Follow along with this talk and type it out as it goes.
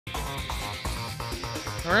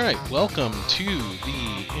Alright, welcome to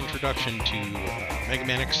the introduction to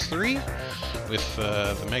Megaman X3 with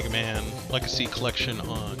the Megaman Legacy Collection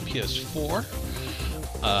on PS4.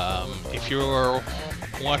 If you're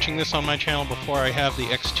watching this on my channel before I have the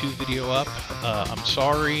X2 video up, I'm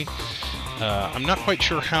sorry. I'm not quite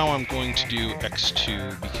sure how I'm going to do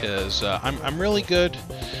X2 because I'm really good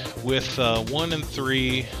with 1 and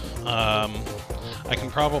 3. I can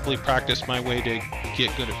probably practice my way to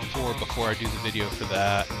get good at 4 before I do the video for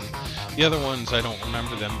that. And the other ones, I don't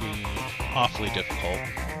remember them being awfully difficult,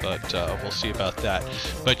 but we'll see about that.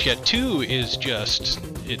 But yet 2 is just,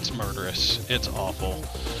 it's murderous. It's awful.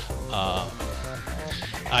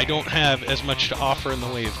 I don't have as much to offer in the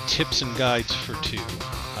way of tips and guides for 2.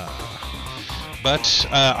 But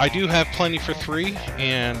I do have plenty for 3,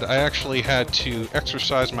 and I actually had to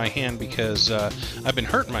exercise my hand because I've been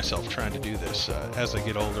hurting myself trying to do this. As I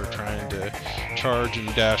get older, trying to charge and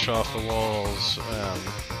dash off the walls,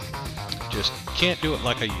 just can't do it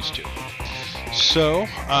like I used to. So,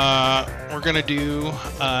 we're going to do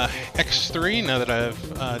X3 now that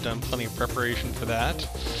I've done plenty of preparation for that.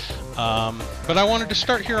 But I wanted to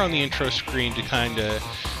start here on the intro screen to kind of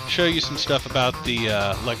show you some stuff about the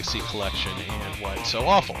Legacy Collection and why it's so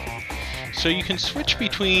awful. So you can switch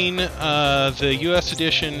between the US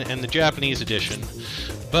edition and the Japanese edition,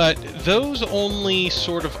 but those only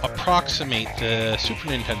sort of approximate the Super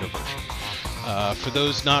Nintendo version. For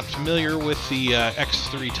those not familiar with the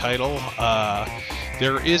X3 title,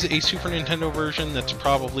 there is a Super Nintendo version that's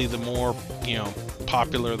probably the more,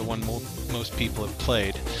 popular, the one most people have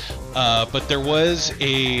played. But there was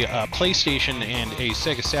a PlayStation and a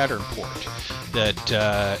Sega Saturn port that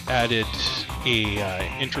added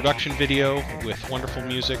a introduction video with wonderful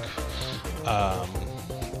music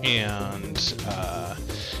and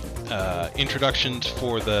introductions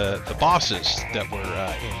for the bosses that were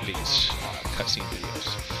in these cutscene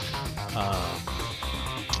videos.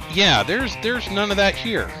 Yeah, there's none of that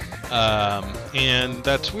here. And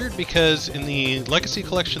that's weird because in the Legacy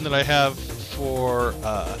Collection that I have for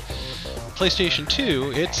PlayStation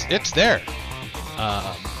 2, it's there.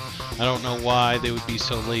 I don't know why they would be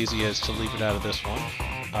so lazy as to leave it out of this one.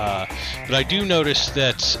 But I do notice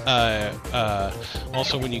that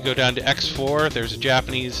also when you go down to X4, there's a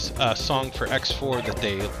Japanese song for X4 that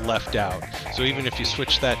they left out. So even if you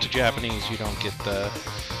switch that to Japanese, you don't get the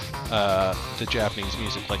Japanese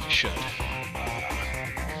music like you should.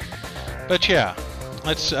 But yeah,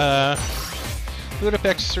 let's boot up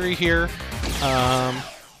X3 here.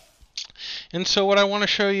 And so what I want to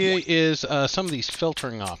show you is some of these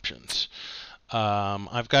filtering options.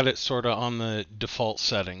 I've got it sort of on the default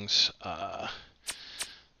settings.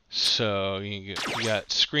 So you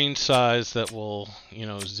got screen size that will,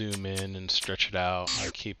 zoom in and stretch it out. I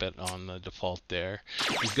keep it on the default there.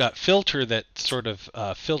 You've got filter that sort of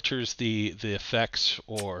filters the effects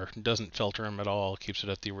or doesn't filter them at all, keeps it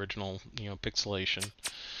at the original, pixelation.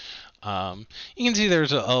 You can see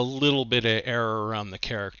there's a little bit of error around the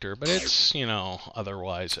character, but it's,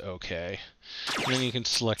 otherwise okay. And then you can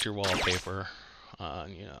select your wallpaper,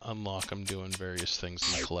 unlock them doing various things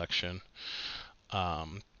in the collection.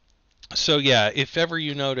 So yeah, if ever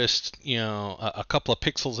you noticed, a couple of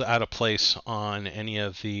pixels out of place on any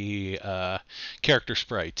of the character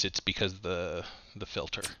sprites, it's because of the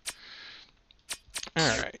filter.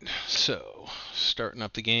 Alright, so starting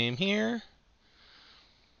up the game here.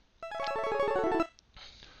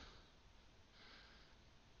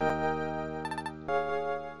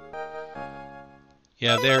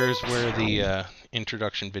 Yeah, there's where the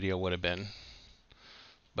introduction video would have been.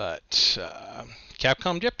 But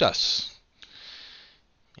Capcom gypped us.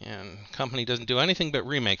 And company doesn't do anything but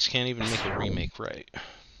remakes, can't even make a remake right.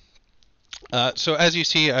 So as you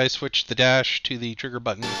see, I switched the dash to the trigger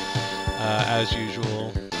button as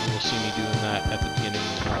usual. You'll see me doing that at the beginning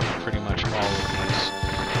of pretty much all of these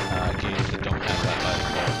games that don't have that by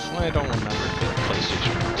default. Well, I don't remember if the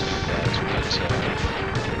PlayStation ones do that, but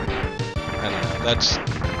I don't know, that's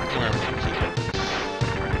where I'm going to keep it.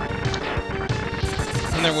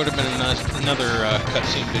 And there would have been another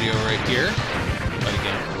cutscene video right here, but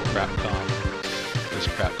again, this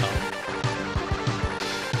Crapcom.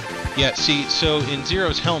 Yeah, see, so in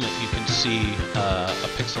Zero's helmet you can see a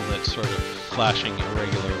pixel that's sort of flashing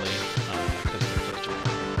irregularly because of the filter.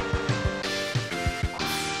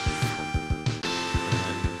 And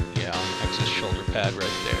then, yeah, on X's shoulder pad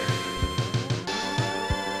right there.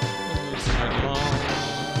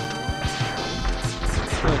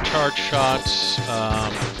 Charge shots,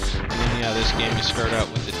 and then yeah, this game you start out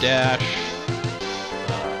with the dash.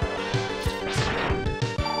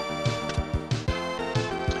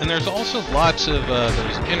 And there's also lots of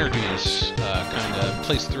those energies kind of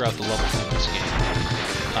placed throughout the levels in this game.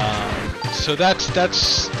 So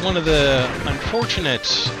that's one of the unfortunate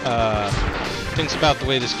things about the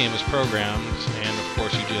way this game is programmed, and of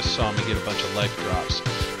course you just saw me get a bunch of life drops.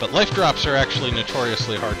 But life drops are actually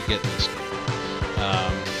notoriously hard to get in this game.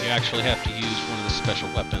 You actually have to use one of the special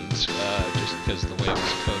weapons just because of the way it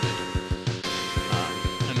was coded.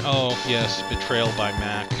 And oh yes, betrayal by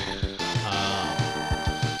Mac.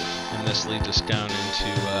 And this leads us down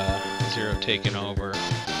into Zero taking over.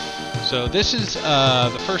 So this is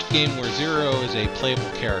the first game where Zero is a playable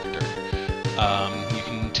character. You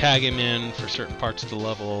can tag him in for certain parts of the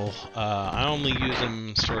level. I only use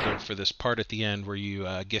him sort of for this part at the end where you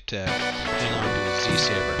get to hang on to his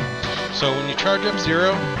Z-Saber. So when you charge up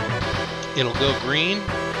Zero, it'll go green,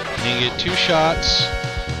 and you get 2 shots,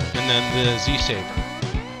 and then the Z-Saber.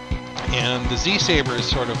 And the Z-Saber is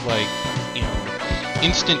sort of like, you know,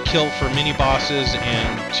 instant kill for mini-bosses,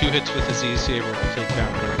 and 2 hits with the Z-Saber will take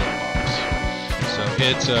down a regular boss. So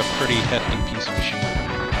it's a pretty hefty piece of machinery.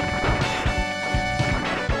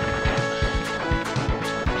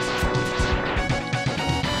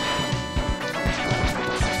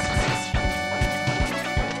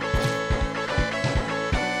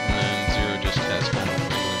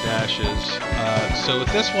 So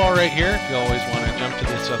with this wall right here, you always want to jump to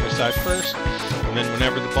this other side first, and then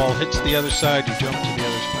whenever the ball hits the other side, you jump to the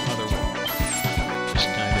other wall. Just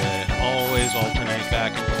kind of always alternate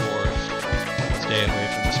back and forth. Stay away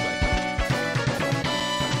from the spike.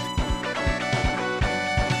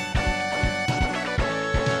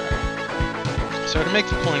 Right. So to make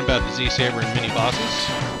the point about the Z-Saber and mini-bosses,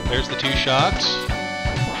 there's the 2 shots.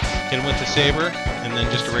 Hit him with the saber, and then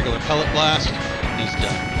just a regular pellet blast. He's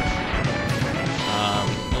done.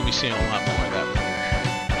 We'll be seeing a lot more of that later.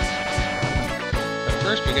 But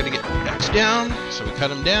first, we got to get X down, so we cut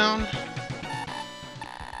him down.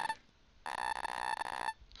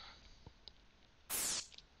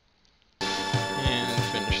 And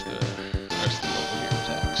finish the rest of the level here with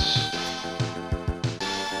X.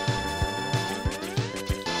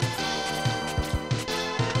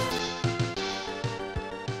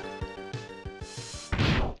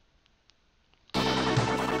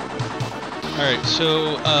 Alright,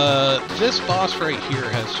 so this boss right here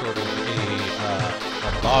has sort of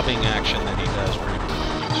a bobbing action that he does where he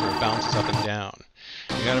sort of bounces up and down.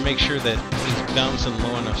 You gotta make sure that he's bouncing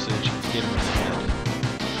low enough so that you can get him in the head.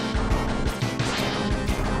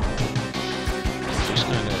 Just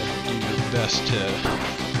kind of do your best to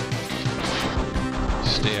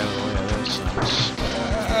stay out of the way of those sons.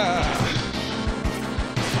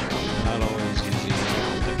 Not always easy. I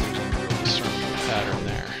don't think there's any real discernible pattern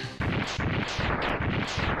there.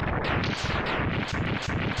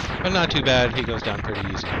 But not too bad, he goes down pretty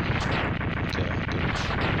easy. Okay, good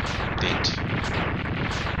date.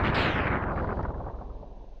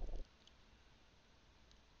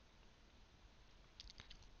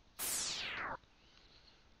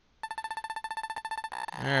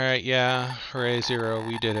 Alright, yeah, hooray, Zero,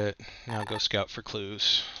 we did it. Now go scout for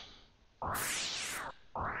clues.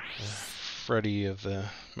 Freddy of the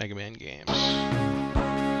Megaman games.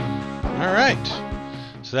 Alright,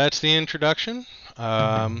 so that's the introduction.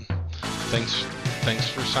 Thanks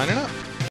for signing up.